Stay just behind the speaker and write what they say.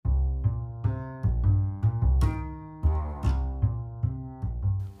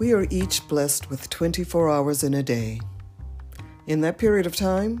We are each blessed with 24 hours in a day. In that period of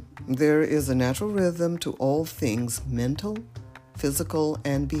time, there is a natural rhythm to all things mental, physical,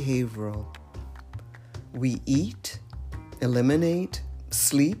 and behavioral. We eat, eliminate,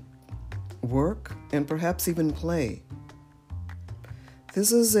 sleep, work, and perhaps even play.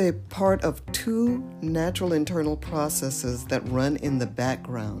 This is a part of two natural internal processes that run in the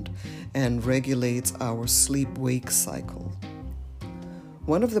background and regulates our sleep-wake cycle.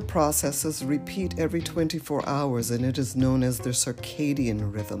 One of the processes repeat every 24 hours, and it is known as the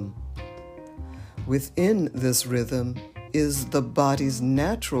circadian rhythm. Within this rhythm is the body's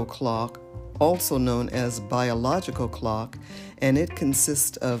natural clock, also known as biological clock, and it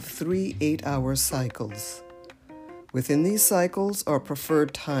consists of 3 8-hour cycles. Within these cycles are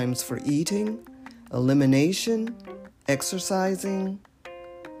preferred times for eating, elimination, exercising,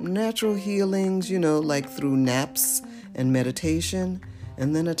 natural healings, like through naps and meditation,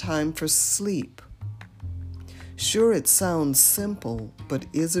 and then a time for sleep. Sure, it sounds simple, but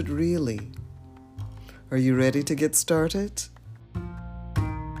is it really? Are you ready to get started?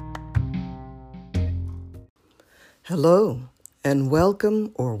 Hello, and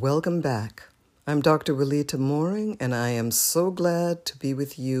welcome back. I'm Dr. Willita Mooring, and I am so glad to be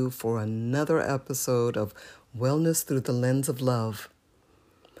with you for another episode of Wellness Through the Lens of Love.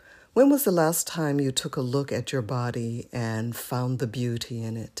 When was the last time you took a look at your body and found the beauty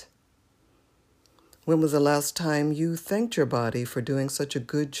in it? When was the last time you thanked your body for doing such a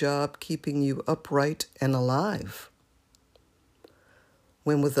good job keeping you upright and alive?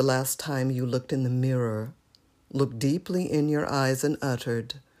 When was the last time you looked in the mirror, looked deeply in your eyes and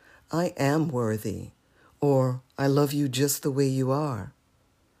uttered, "I am worthy," or "I love you just the way you are"?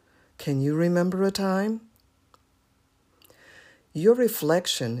 Can you remember a time? Your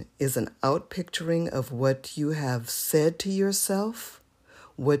reflection is an outpicturing of what you have said to yourself,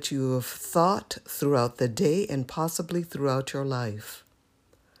 what you have thought throughout the day and possibly throughout your life.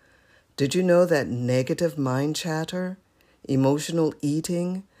 Did you know that negative mind chatter, emotional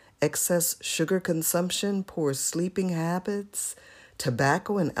eating, excess sugar consumption, poor sleeping habits,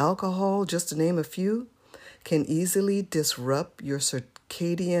 tobacco and alcohol, just to name a few, can easily disrupt your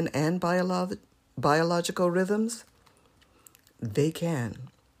circadian and biological rhythms? They can.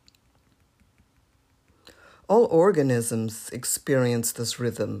 All organisms experience this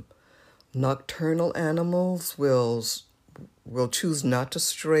rhythm. Nocturnal animals will choose not to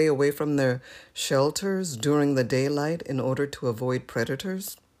stray away from their shelters during the daylight in order to avoid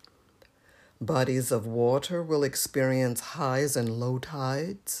predators. Bodies of water will experience highs and low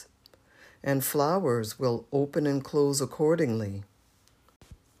tides, and flowers will open and close accordingly.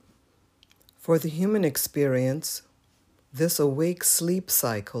 For the human experience, this awake-sleep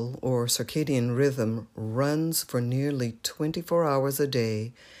cycle, or circadian rhythm, runs for nearly 24 hours a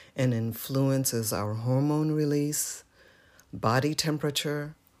day and influences our hormone release, body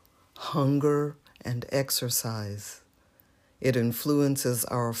temperature, hunger, and exercise. It influences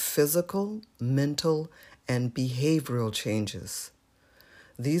our physical, mental, and behavioral changes.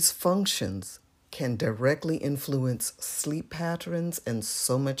 These functions can directly influence sleep patterns and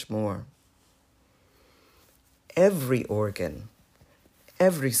so much more. Every organ,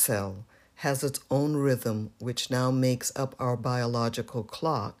 every cell has its own rhythm, which now makes up our biological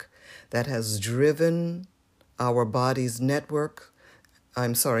clock that has driven our body's network.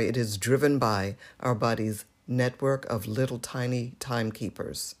 It is driven by our body's network of little tiny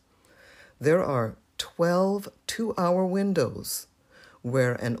timekeepers. There are 12 2-hour windows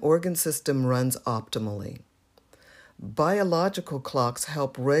where an organ system runs optimally. Biological clocks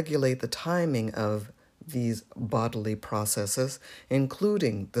help regulate the timing of these bodily processes,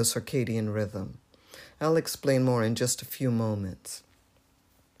 including the circadian rhythm. I'll explain more in just a few moments.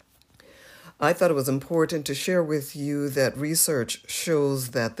 I thought it was important to share with you that research shows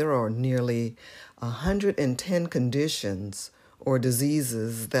that there are nearly 110 conditions or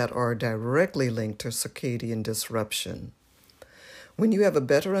diseases that are directly linked to circadian disruption. When you have a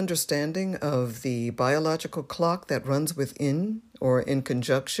better understanding of the biological clock that runs within or in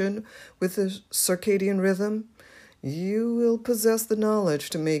conjunction with the circadian rhythm, you will possess the knowledge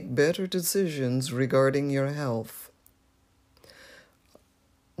to make better decisions regarding your health.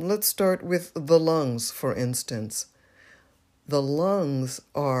 Let's start with the lungs, for instance. The lungs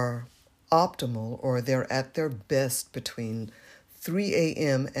are optimal, or they're at their best between 3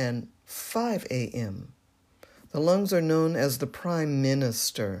 a.m. and 5 a.m. The lungs are known as the prime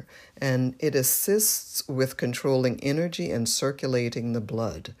minister, and it assists with controlling energy and circulating the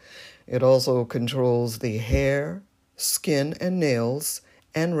blood. It also controls the hair, skin and nails,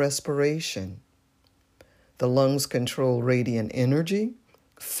 and respiration. The lungs control radiant energy,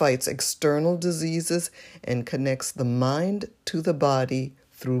 fights external diseases, and connects the mind to the body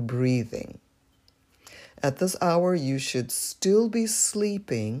through breathing. At this hour, you should still be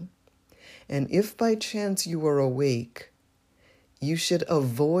sleeping, and if by chance you are awake, you should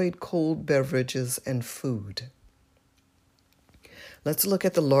avoid cold beverages and food. Let's look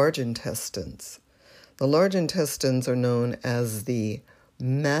at the large intestines. The large intestines are known as the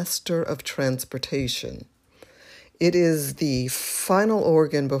master of transportation. It is the final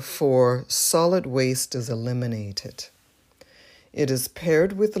organ before solid waste is eliminated. It is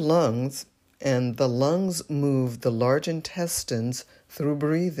paired with lungs, and the lungs move the large intestines through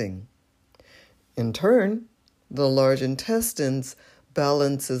breathing. In turn, the large intestines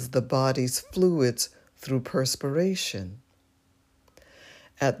balances the body's fluids through perspiration.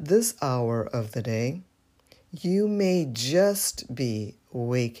 At this hour of the day, you may just be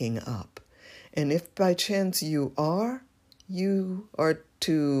waking up. And if by chance you are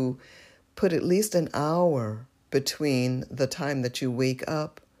to put at least an hour between the time that you wake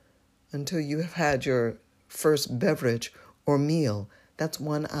up until you have had your first beverage or meal. That's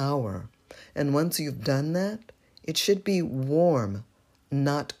 1 hour. And once you've done that, it should be warm,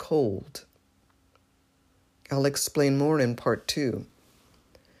 not cold. I'll explain more in part 2.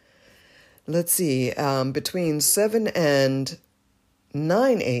 Let's see, between 7 and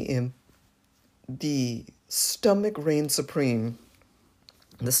 9 a.m., the stomach reigns supreme.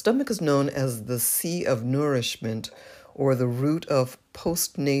 The stomach is known as the sea of nourishment, or the root of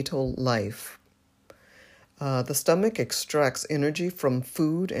postnatal life. The stomach extracts energy from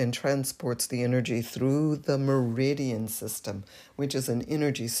food and transports the energy through the meridian system, which is an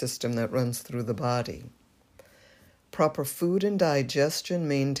energy system that runs through the body. Proper food and digestion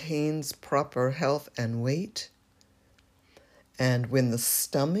maintains proper health and weight. And when the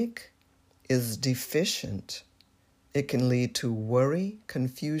stomach is deficient, it can lead to worry,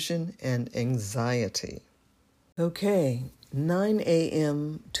 confusion, and anxiety. Okay, 9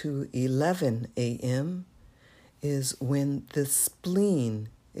 a.m. to 11 a.m. is when the spleen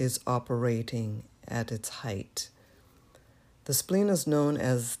is operating at its height. The spleen is known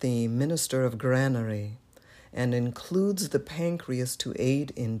as the minister of granary and includes the pancreas to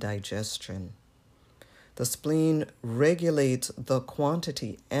aid in digestion. The spleen regulates the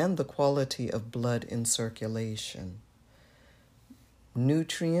quantity and the quality of blood in circulation.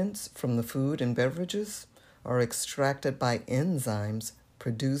 Nutrients from the food and beverages are extracted by enzymes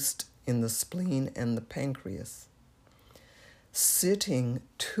produced in the spleen and the pancreas. Sitting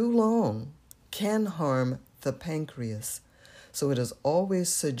too long can harm the pancreas, so it is always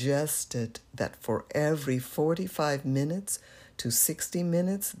suggested that for every 45 minutes to 60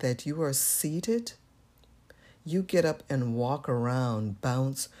 minutes that you are seated, you get up and walk around,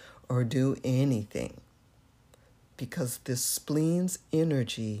 bounce, or do anything, because the spleen's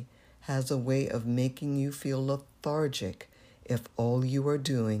energy has a way of making you feel lethargic if all you are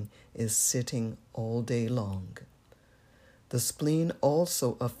doing is sitting all day long. The spleen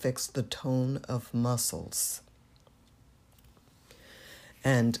also affects the tone of muscles.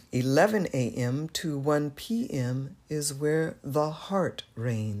 And 11 a.m. to 1 p.m. is where the heart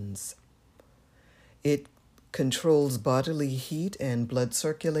reigns. It controls bodily heat and blood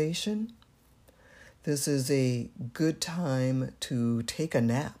circulation. This is a good time to take a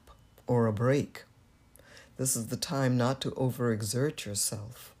nap or a break. This is the time not to overexert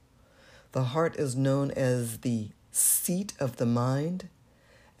yourself. The heart is known as the seat of the mind,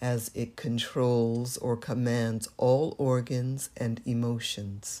 as it controls or commands all organs and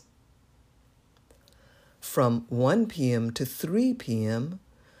emotions. From 1 p.m. to 3 p.m.,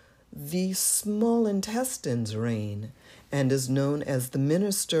 the small intestines reign and is known as the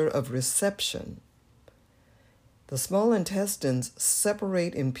minister of reception. The small intestines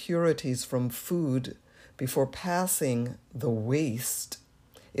separate impurities from food before passing the waste.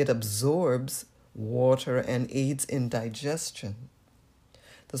 It absorbs water and aids in digestion.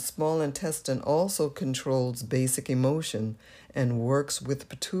 The small intestine also controls basic emotion and works with the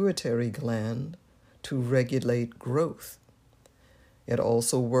pituitary gland to regulate growth. It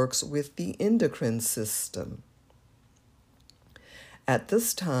also works with the endocrine system. At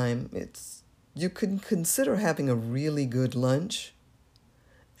this time, you can consider having a really good lunch.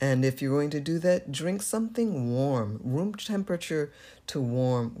 And if you're going to do that, drink something warm, room temperature to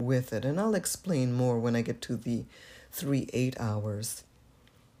warm with it. And I'll explain more when I get to the 3-8 hours.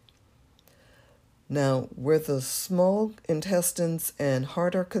 Now, where the small intestines and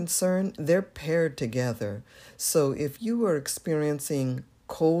heart are concerned, they're paired together. So if you are experiencing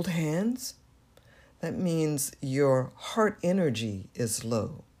cold hands, that means your heart energy is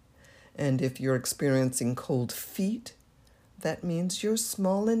low. And if you're experiencing cold feet, that means your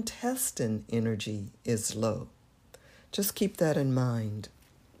small intestine energy is low. Just keep that in mind.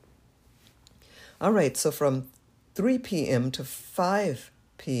 All right, so from 3 p.m. to 5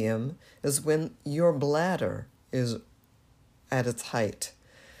 p.m. is when your bladder is at its height.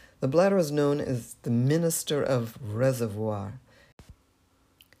 The bladder is known as the minister of reservoir.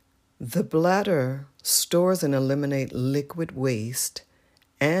 The bladder stores and eliminates liquid waste,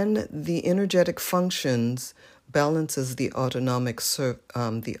 and the energetic functions balances the autonomic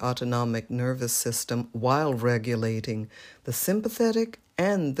nervous system while regulating the sympathetic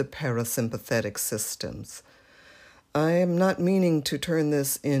and the parasympathetic systems. I am not meaning to turn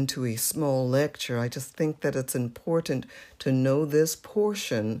this into a small lecture. I just think that it's important to know this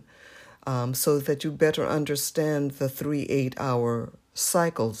portion so that you better understand the 3 8-hour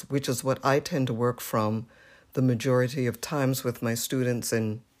cycles, which is what I tend to work from the majority of times with my students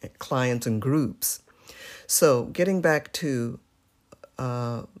and clients and groups. So getting back to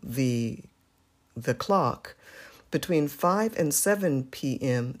the clock, between 5 and 7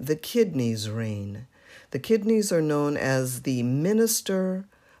 p.m., the kidneys reign. The kidneys are known as the minister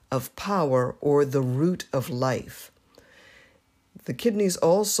of power or the root of life. The kidneys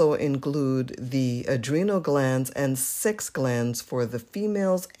also include the adrenal glands and sex glands for the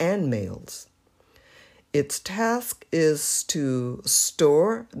females and males. Its task is to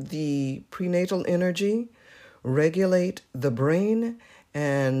store the prenatal energy, regulate the brain,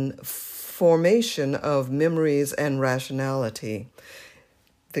 and formation of memories and rationality.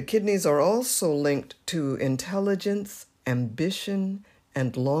 The kidneys are also linked to intelligence, ambition,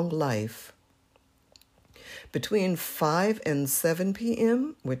 and long life. Between 5 and 7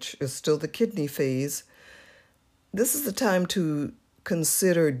 p.m., which is still the kidney phase, this is the time to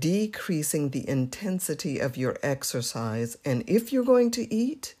consider decreasing the intensity of your exercise. And if you're going to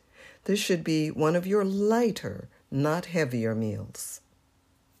eat, this should be one of your lighter, not heavier meals.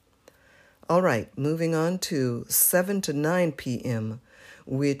 All right, moving on to 7 to 9 p.m.,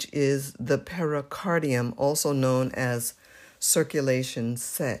 which is the pericardium, also known as circulation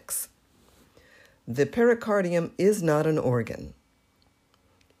sex. The pericardium is not an organ.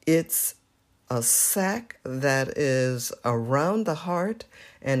 It's a sac that is around the heart,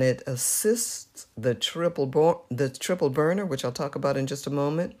 and it assists the triple burner, which I'll talk about in just a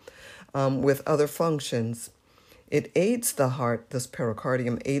moment, with other functions. It aids the heart, this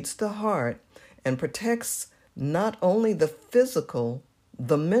pericardium aids the heart and protects not only the physical,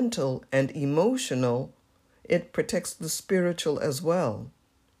 the mental, and emotional, it protects the spiritual as well.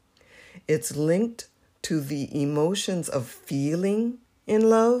 It's linked to the emotions of feeling in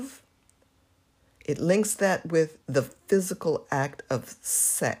love. It links that with the physical act of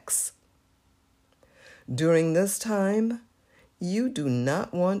sex. During this time, you do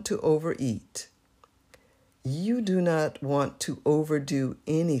not want to overeat. You do not want to overdo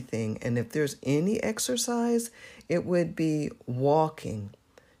anything. And if there's any exercise, it would be walking,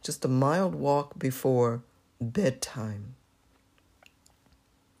 just a mild walk before bedtime.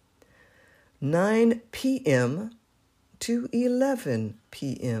 9 p.m. to 11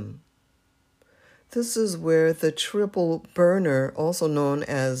 p.m. This is where the triple burner, also known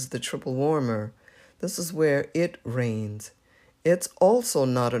as the triple warmer, this is where it reigns. It's also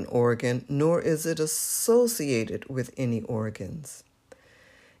not an organ, nor is it associated with any organs.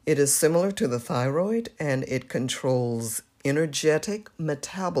 It is similar to the thyroid, and it controls energetic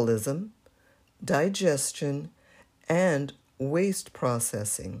metabolism, digestion, and waste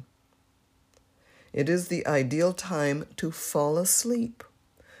processing. It is the ideal time to fall asleep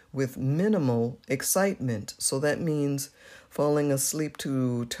with minimal excitement. So that means falling asleep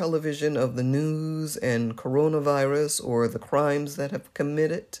to television of the news and coronavirus or the crimes that have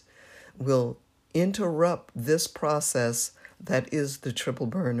committed will interrupt this process that is the triple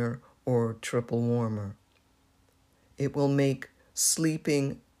burner or triple warmer. It will make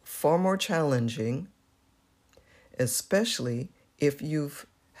sleeping far more challenging, especially if you've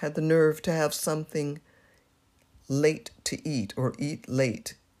had the nerve to have something late to eat or eat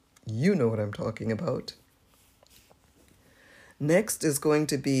late. You know what I'm talking about. Next is going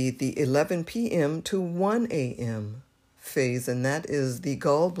to be the 11 p.m. to 1 a.m. phase, and that is the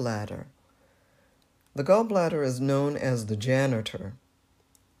gallbladder. The gallbladder is known as the janitor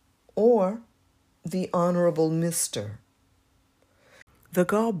or the honorable mister. The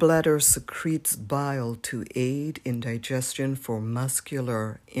gallbladder secretes bile to aid in digestion for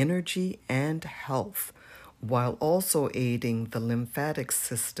muscular energy and health, while also aiding the lymphatic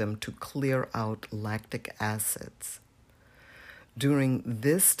system to clear out lactic acids. During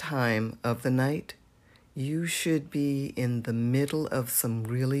this time of the night, you should be in the middle of some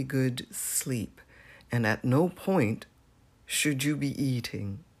really good sleep, and at no point should you be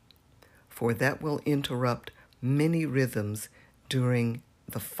eating? For that will interrupt many rhythms during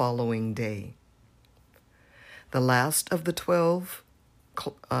the following day. The last of the 12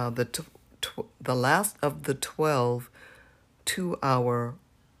 2-hour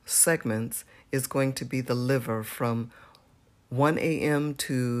segments is going to be the liver from 1 a.m.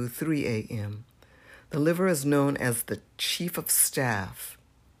 to 3 a.m. The liver is known as the chief of staff.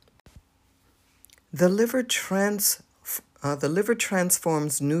 The liver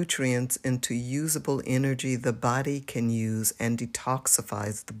transforms nutrients into usable energy the body can use and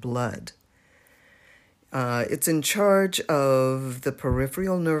detoxifies the blood. It's in charge of the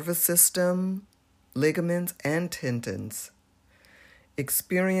peripheral nervous system, ligaments, and tendons.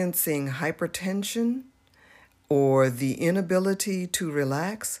 Experiencing hypertension or the inability to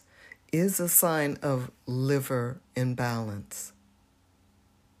relax is a sign of liver imbalance.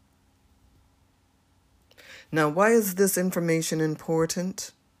 Now, why is this information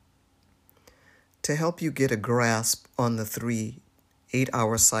important? To help you get a grasp on the 3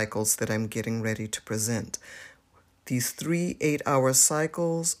 8-hour cycles that I'm getting ready to present. These 3 8-hour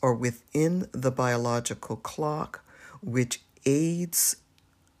cycles are within the biological clock, which aids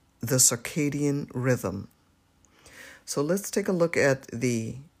the circadian rhythm. So let's take a look at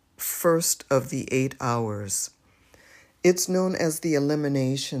the first of the 8 hours. It's known as the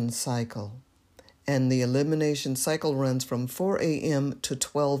elimination cycle, and the elimination cycle runs from 4 a.m. to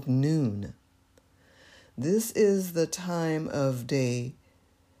 12 noon. This is the time of day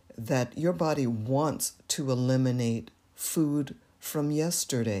that your body wants to eliminate food from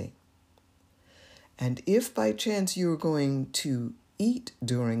yesterday. And if by chance you're going to eat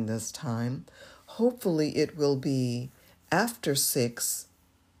during this time, hopefully it will be after 6.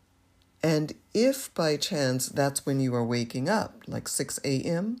 And if by chance that's when you are waking up, like 6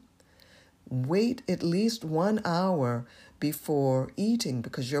 a.m., wait at least 1 hour before eating,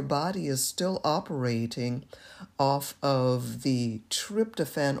 because your body is still operating off of the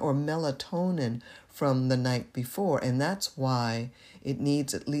tryptophan or melatonin from the night before. And that's why it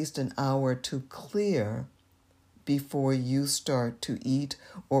needs at least an hour to clear before you start to eat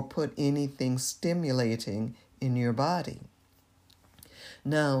or put anything stimulating in your body.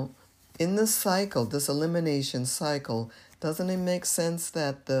 Now, in this cycle, this elimination cycle, doesn't it make sense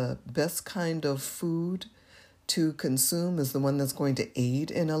that the best kind of food to consume is the one that's going to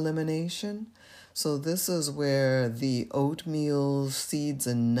aid in elimination? So this is where the oatmeal, seeds,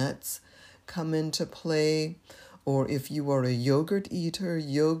 and nuts come into play. Or if you are a yogurt eater,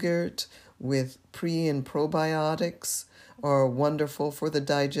 yogurt with pre- and probiotics are wonderful for the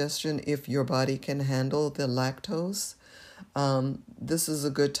digestion if your body can handle the lactose. This is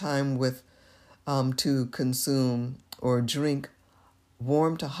a good time to consume or drink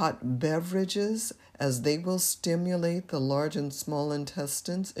warm to hot beverages, as they will stimulate the large and small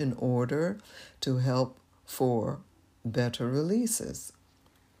intestines in order to help for better releases.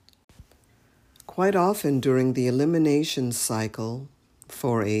 Quite often during the elimination cycle,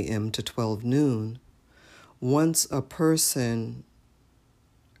 4 a.m. to 12 noon, once a person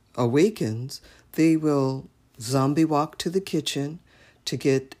awakens, they will zombie walk to the kitchen to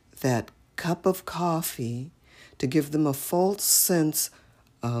get that cup of coffee to give them a false sense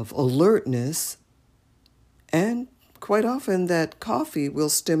of alertness. And quite often that coffee will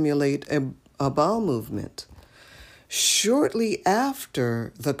stimulate a bowel movement. Shortly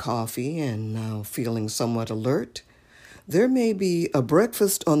after the coffee, and now feeling somewhat alert, there may be a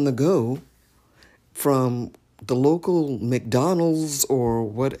breakfast on the go from the local McDonald's or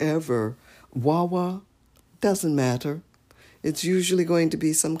whatever, Wawa, doesn't matter. It's usually going to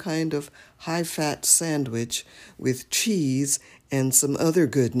be some kind of high-fat sandwich with cheese and some other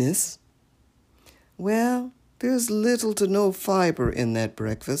goodness. Well, there's little to no fiber in that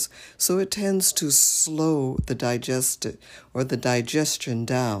breakfast, so it tends to slow the digestion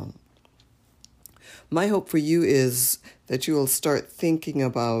down. My hope for you is that you will start thinking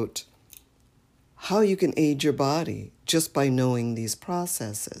about how you can aid your body just by knowing these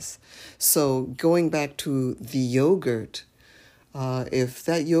processes. So going back to the yogurt, if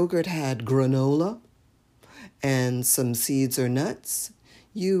that yogurt had granola and some seeds or nuts,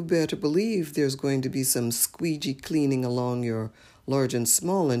 you better believe there's going to be some squeegee cleaning along your large and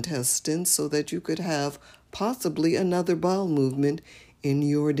small intestines so that you could have possibly another bowel movement in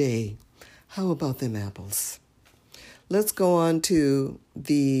your day. How about them apples? Let's go on to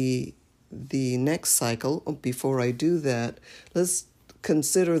the next cycle. Before I do that, let's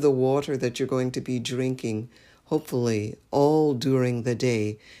consider the water that you're going to be drinking, hopefully all during the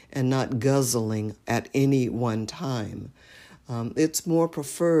day, and not guzzling at any one time. It's more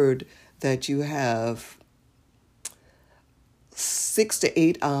preferred that you have 6 to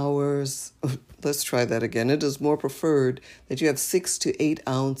 8 hours. Let's try that again. It is more preferred that you have 6 to 8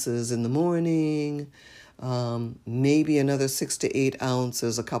 ounces in the morning, maybe another 6 to 8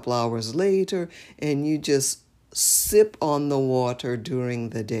 ounces a couple hours later, and you just sip on the water during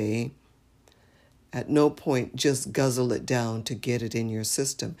the day. At no point just guzzle it down to get it in your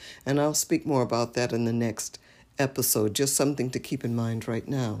system. And I'll speak more about that in the next episode, just something to keep in mind right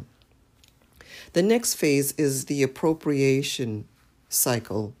now. The next phase is the appropriation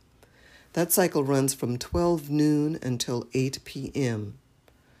cycle. That cycle runs from 12 noon until 8 p.m.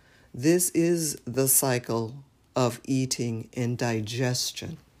 This is the cycle of eating and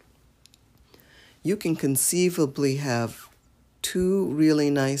digestion. You can conceivably have 2 really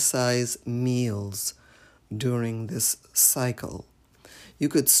nice size meals during this cycle. You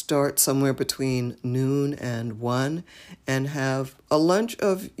could start somewhere between noon and 1 and have a lunch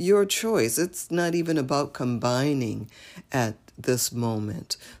of your choice. It's not even about combining at this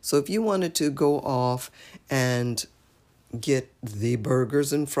moment. So if you wanted to go off and get the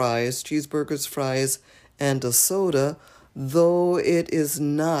burgers and fries, cheeseburgers, fries, and a soda, though it is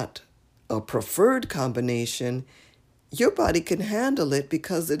not a preferred combination, your body can handle it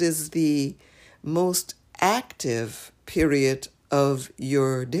because it is the most active period of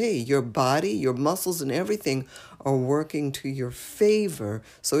your day. Your body, your muscles, and everything are working to your favor,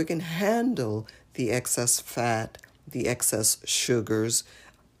 so it can handle the excess fat, the excess sugars.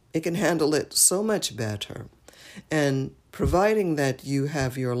 It can handle it so much better. And providing that you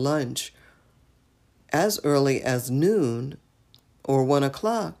have your lunch as early as noon or 1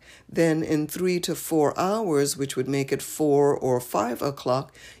 o'clock, then in 3 to 4 hours, which would make it 4 or 5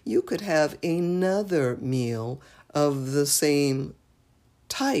 o'clock, you could have another meal of the same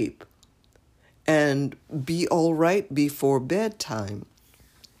type and be all right before bedtime.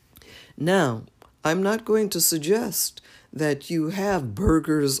 Now, I'm not going to suggest that you have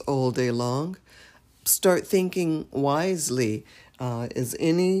burgers all day long. Start thinking wisely. Are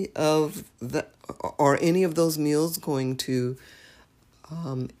any of those meals going to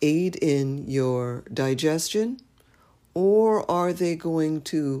aid in your digestion, or are they going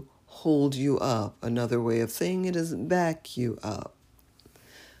to hold you up? Another way of saying it is back you up.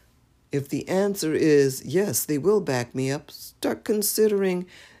 If the answer is yes, they will back me up, start considering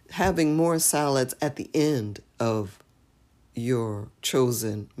having more salads at the end of your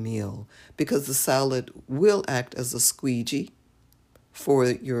chosen meal, because the salad will act as a squeegee for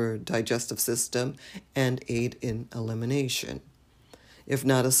your digestive system and aid in elimination. If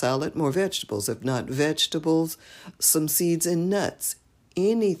not a salad, more vegetables. If not vegetables, some seeds and nuts.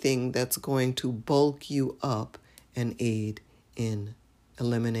 Anything that's going to bulk you up and aid in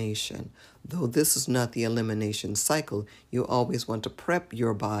elimination. Though this is not the elimination cycle, you always want to prep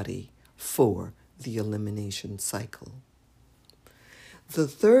your body for the elimination cycle. The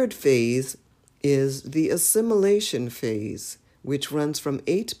third phase is the assimilation phase, which runs from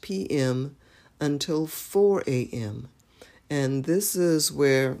 8 p.m. until 4 a.m. And this is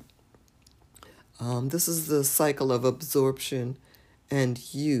where, this is the cycle of absorption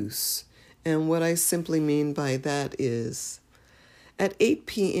and use. And what I simply mean by that is, at 8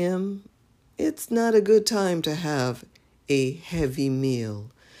 p.m., it's not a good time to have a heavy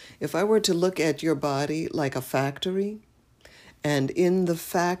meal. If I were to look at your body like a factory, and in the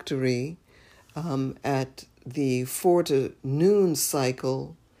factory, at the 4 to noon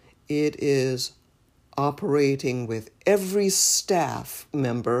cycle, it is operating with every staff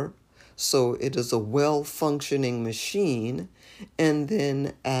member, so it is a well-functioning machine. And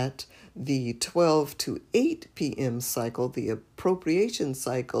then at the 12 to 8 p.m. cycle, the appropriation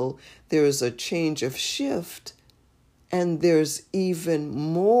cycle, there is a change of shift, and there's even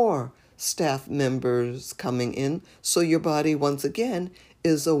more staff members coming in, so your body once again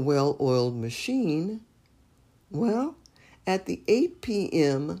is a well-oiled machine. Well, at the 8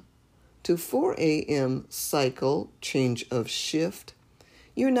 p.m. to 4 a.m. cycle, change of shift,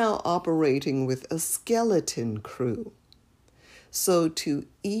 you're now operating with a skeleton crew. So to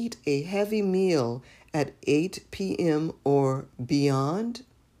eat a heavy meal at 8 p.m. or beyond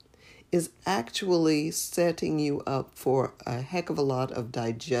is actually setting you up for a heck of a lot of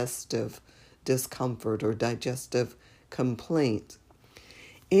digestive discomfort or digestive complaint.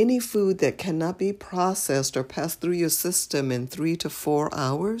 Any food that cannot be processed or passed through your system in 3 to 4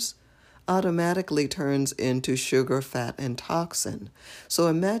 hours automatically turns into sugar, fat, and toxin. So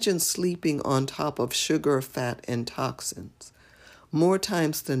imagine sleeping on top of sugar, fat, and toxins. More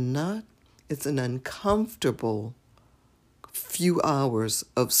times than not, it's an uncomfortable few hours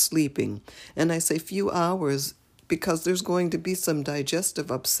of sleeping. And I say few hours because there's going to be some digestive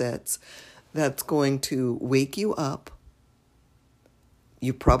upsets that's going to wake you up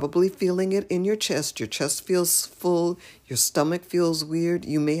You're probably feeling it in your chest. Your chest feels full. Your stomach feels weird.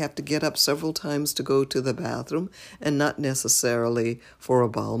 You may have to get up several times to go to the bathroom, and not necessarily for a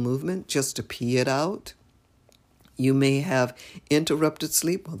bowel movement, just to pee it out. You may have interrupted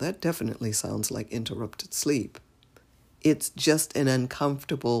sleep. Well, that definitely sounds like interrupted sleep. It's just an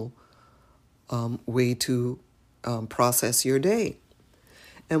uncomfortable way to process your day.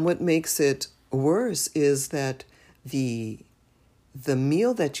 And what makes it worse is that the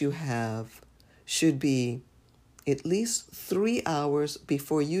meal that you have should be at least 3 hours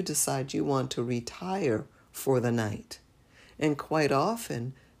before you decide you want to retire for the night. And quite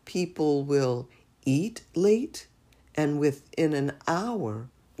often, people will eat late and within an hour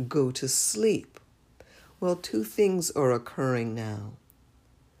go to sleep. Well, two things are occurring now.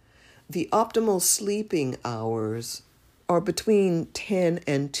 The optimal sleeping hours are between 10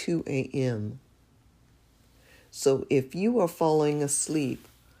 and 2 a.m. So if you are falling asleep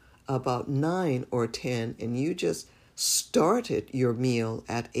about 9 or 10 and you just started your meal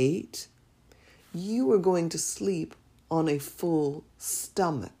at 8, you are going to sleep on a full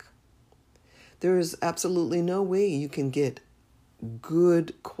stomach. There is absolutely no way you can get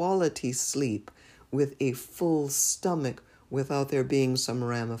good quality sleep with a full stomach without there being some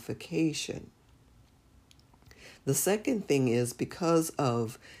ramification. The second thing is, because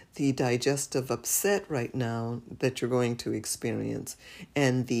of the digestive upset right now that you're going to experience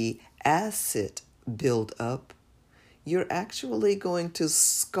and the acid buildup, you're actually going to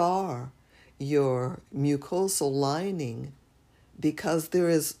scar your mucosal lining because there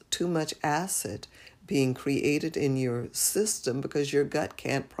is too much acid being created in your system because your gut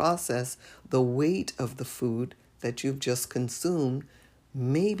can't process the weight of the food that you've just consumed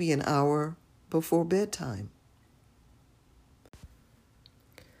maybe an hour before bedtime.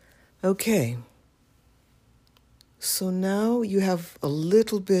 Okay, so now you have a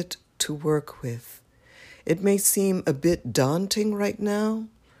little bit to work with. It may seem a bit daunting right now,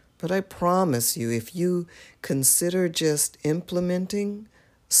 but I promise you, if you consider just implementing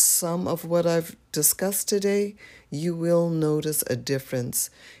some of what I've discussed today, you will notice a difference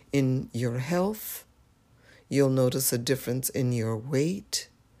in your health. You'll notice a difference in your weight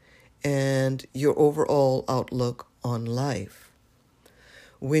and your overall outlook on life.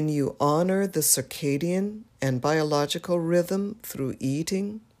 When you honor the circadian and biological rhythm through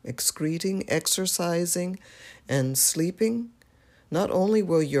eating, excreting, exercising, and sleeping, not only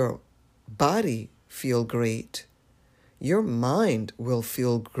will your body feel great, your mind will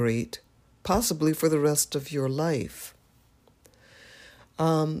feel great, possibly for the rest of your life.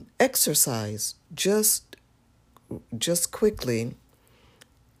 Exercise, just quickly,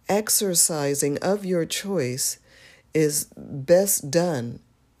 exercising of your choice is best done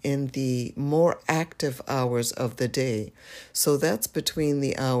in the more active hours of the day. So that's between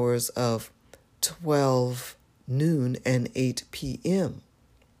the hours of 12 noon and 8 p.m.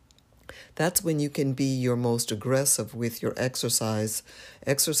 That's when you can be your most aggressive with your exercises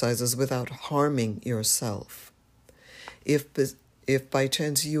without harming yourself. If by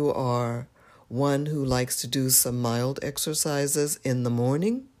chance you are one who likes to do some mild exercises in the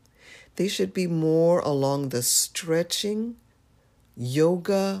morning, they should be more along the stretching,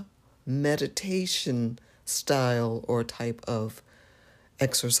 yoga, meditation style or type of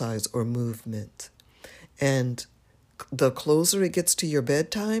exercise or movement. And the closer it gets to your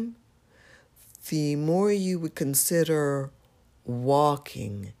bedtime, the more you would consider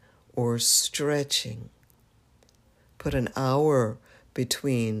walking or stretching. Put an hour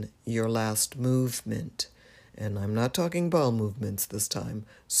between your last movement, and I'm not talking bowel movements this time,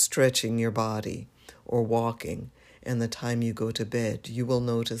 stretching your body or walking, and the time you go to bed. You will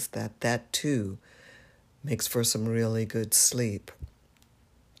notice that too makes for some really good sleep.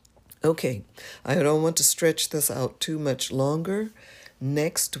 Okay, I don't want to stretch this out too much longer.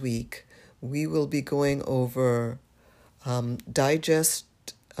 Next week, we will be going over digestive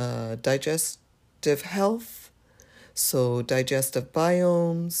health, so digestive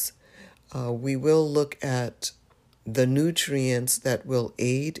biomes. We will look at the nutrients that will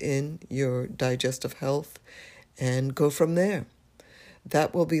aid in your digestive health and go from there.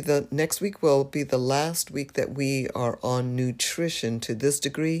 That will be next week will be the last week that we are on nutrition to this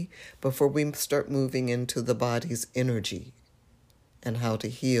degree before we start moving into the body's energy and how to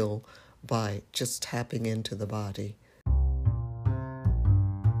heal by just tapping into the body.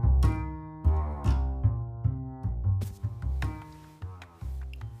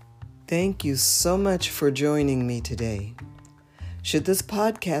 Thank you so much for joining me today. Should this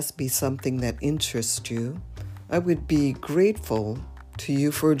podcast be something that interests you, I would be grateful to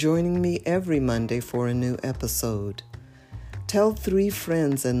you for joining me every Monday for a new episode. Tell 3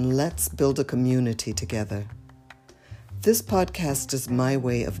 friends and let's build a community together. This podcast is my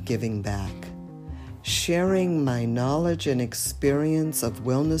way of giving back, sharing my knowledge and experience of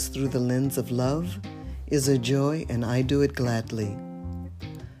wellness through the lens of love is a joy, and I do it gladly.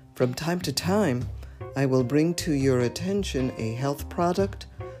 From time to time, I will bring to your attention a health product,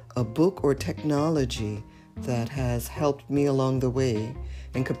 a book, or technology that has helped me along the way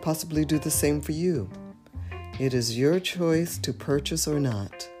and could possibly do the same for you. It is your choice to purchase or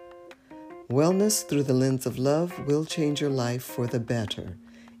not. Wellness through the lens of love will change your life for the better,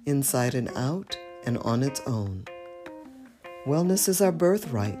 inside and out and on its own. Wellness is our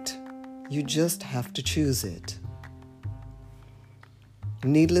birthright. You just have to choose it.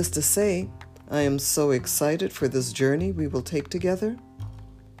 Needless to say, I am so excited for this journey we will take together.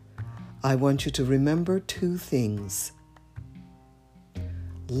 I want you to remember 2 things.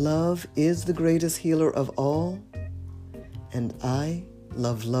 Love is the greatest healer of all, and I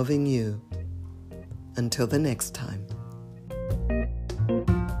love loving you. Until the next time.